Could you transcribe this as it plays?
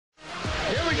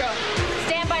Here we go.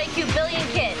 Stand by cue, Billy and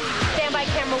Kid. Stand by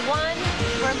camera 1.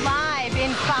 We're live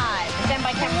in 5. Stand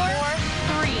by camera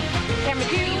 4. 3. Camera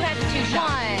 2, you have 2 shots.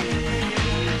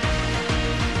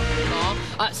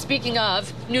 1. Speaking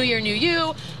of New Year, New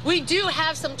You, we do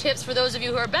have some tips for those of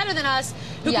you who are better than us,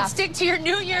 who can stick to your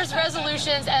New Year's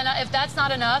resolutions. And if that's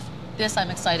not enough, this I'm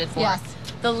excited for. Yes.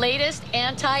 The latest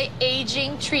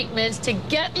anti-aging treatments to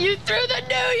get you through the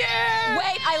new year.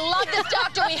 Wait, I love this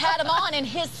doctor. We had him on, and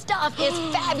his stuff is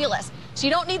fabulous. So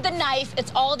you don't need the knife.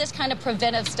 It's all this kind of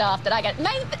preventive stuff that I got.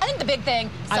 I think the big thing,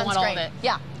 sunscreen. I want all of it.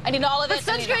 Yeah, I need all of it.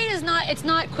 But sunscreen is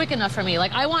not quick enough for me.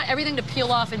 Like, I want everything to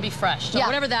peel off and be fresh. So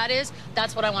whatever that is,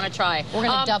 that's what I want to try. We're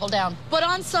going to double down. But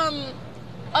on some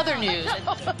other news.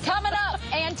 Coming up,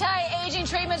 anti-aging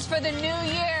treatments for the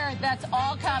new year. That's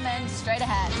all coming straight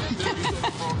ahead.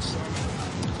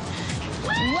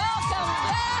 Welcome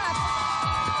back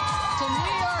to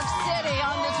New York City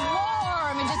on this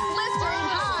warm and just blistering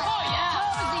hot,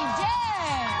 cozy day.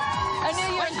 A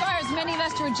new year inspires many of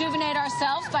us to rejuvenate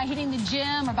ourselves by hitting the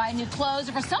gym or buying new clothes,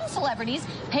 or for some celebrities,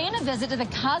 paying a visit to the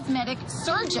cosmetic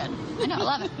surgeon. I know, I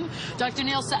love it. Dr.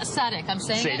 Neil Sadick, I'm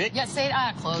saying Sadick? it? Yes,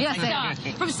 Sadick. Close. Yes,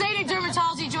 Sadick. From Sadick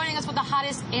Dermatology, joining us with the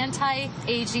hottest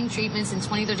anti-aging treatments in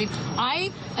 2013.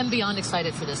 I am beyond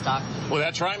excited for this, Doc. Well,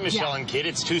 that's right, Michelle and Kid.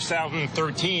 It's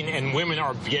 2013, and women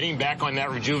are getting back on that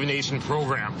rejuvenation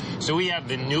program. So we have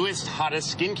the newest,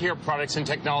 hottest skincare products and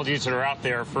technologies that are out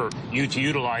there for you to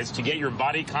utilize to get your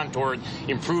body contoured,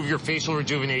 improve your facial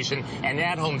rejuvenation, and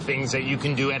at-home things that you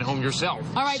can do at home yourself.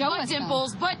 All right, butt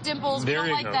dimples, we don't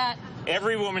like that.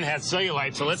 Every woman has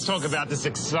cellulite, so let's talk about this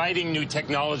exciting new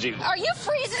technology. Are you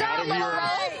freezing out, little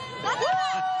Ray?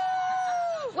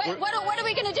 Wait, what are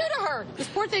we going to do to her? This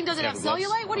poor thing doesn't have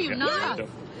cellulite? What are you, not?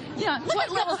 Yeah, what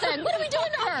little thing? What are we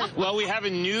doing to her? Well, we have a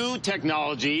new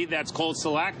technology that's called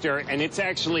Selector, and it's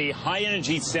actually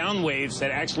high-energy sound waves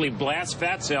that actually blast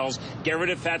fat cells, get rid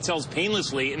of fat cells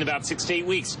painlessly in about 6 to 8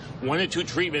 weeks. 1 or 2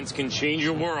 treatments can change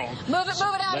your world. Move it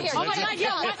out here. Oh, my God,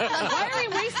 yeah. Why are we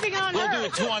wasting it on We'll her? do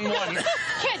it 2-on-1.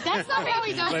 Kid, that's not how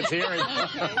we do it. Let's hear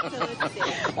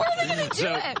it. Where are we going to do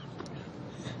it?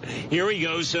 Here we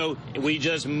go. So we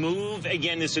just move,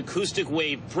 again, this acoustic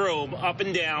wave probe up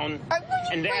and down,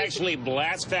 and it actually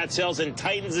blasts fat cells and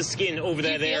tightens the skin over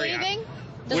that area.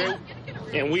 Anything?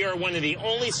 And we are one of the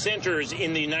only centers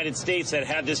in the United States that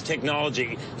have this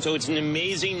technology. So it's an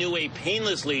amazing new way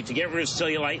painlessly to get rid of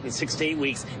cellulite in 6 to 8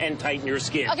 weeks and tighten your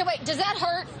skin. Okay, wait, does that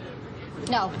hurt?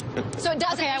 No. So it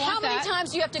doesn't. Okay, how many times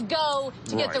do you have to go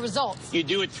to get the results? You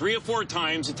do it 3 or 4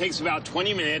 times. It takes about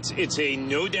 20 minutes. It's a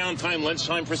no downtime,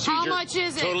 lunchtime procedure. How much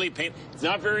is it? Totally pain. It's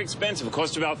not very expensive. It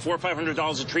costs about $400 or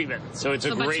 $500 a treatment. So it's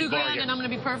a great $2 bargain. grand and I'm going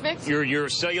to be perfect? Your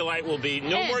cellulite will be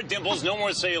no more dimples, no more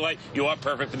cellulite. You are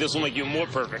perfect, but this will make you more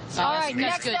perfect. All right,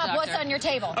 next good, up, doctor. what's on your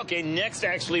table? Okay, next,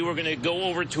 actually, we're going to go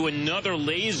over to another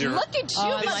laser. Look at you,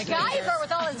 MacGyver,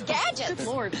 with all his gadgets.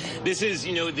 Lord. This is,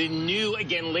 you know, the new,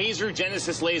 again, laser,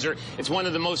 Genesis laser. It's one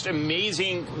of the most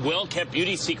amazing, well-kept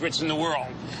beauty secrets in the world.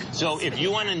 So if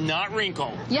you want to not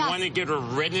wrinkle, you want to get a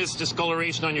redness,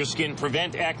 discoloration on your skin,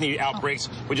 prevent acne outbreaks,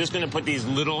 we're just going to put these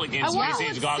little, again,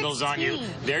 space-age goggles on you.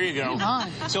 There you go.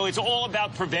 So it's all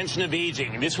about prevention of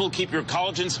aging. This will keep your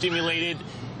collagen stimulated.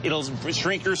 It'll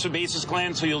shrink your sebaceous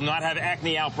gland so you'll not have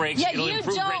acne outbreaks. Yeah, It'll you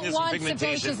improve don't redness want and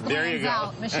pigmentation. sebaceous There you glands go.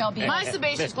 out, Michelle B. My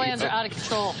sebaceous glands are out of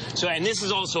control. So, and this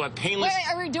is also a painless...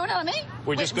 Wait, are we doing it on me?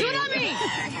 We're just going do it on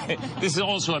me. This is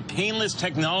also a painless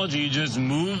technology. You just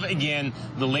move, again,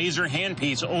 the laser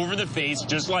handpiece over the face,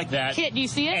 just like that. Kit, do you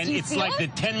see it? And it's like the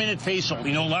 10-minute facial.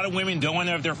 You know, a lot of women don't want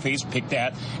to have their face picked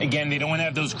at. Again, they don't want to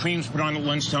have those creams put on at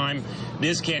lunchtime.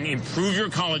 This can improve your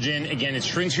collagen. Again, it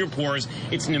shrinks your pores.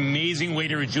 It's an amazing way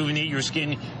to rejuvenate your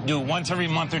skin. Do it once every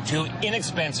month or 2.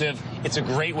 Inexpensive. It's a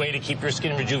great way to keep your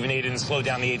skin rejuvenated and slow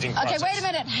down the aging process. Okay, wait a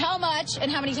minute. How much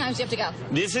and how many times do you have to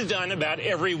go? This is done about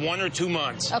every 1 or 2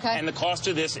 months. Okay. And the cost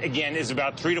of this, again, is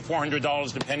about $300 to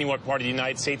 $400, depending what part of the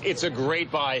United States. It's a great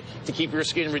buy to keep your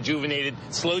skin rejuvenated,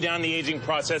 slow down the aging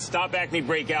process, stop acne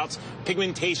breakouts,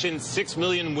 pigmentation. 6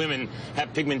 million women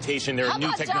have pigmentation. There are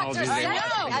new technologies. All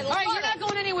right, you're not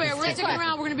going anywhere. We're sticking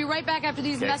around. We're going to be right back after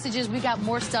these messages. We got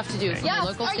more stuff to do from the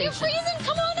local station. Are you freezing?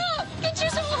 Come on up. Get you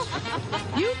some.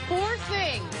 You poor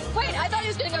thing. Wait, I thought he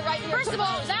was going to go right in your First of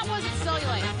all, that wasn't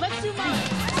cellulite. Let's do mine.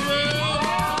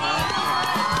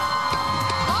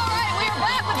 All right, we are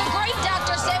back with the great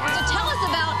Dr. Sadick to tell us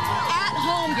about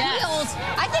at-home peels.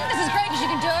 I think this is great because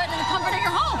you can do it in the comfort of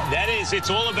your home. That is, it's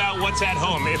all about what's at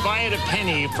home. If I had a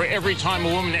penny for every time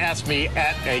a woman asked me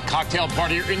at a cocktail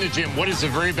party or in the gym, what is the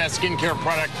very best skincare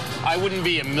product, I wouldn't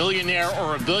be a millionaire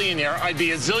or a billionaire. I'd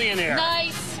be a zillionaire.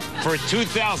 Nice. For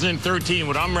 2013,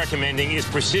 what I'm recommending is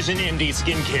Precision MD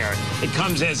Skincare. It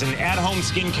comes as an at-home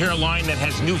skincare line that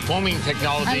has new foaming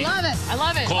technology. I love it. I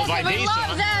love it. Called Listen, we Vivacia.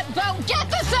 love that, but get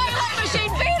the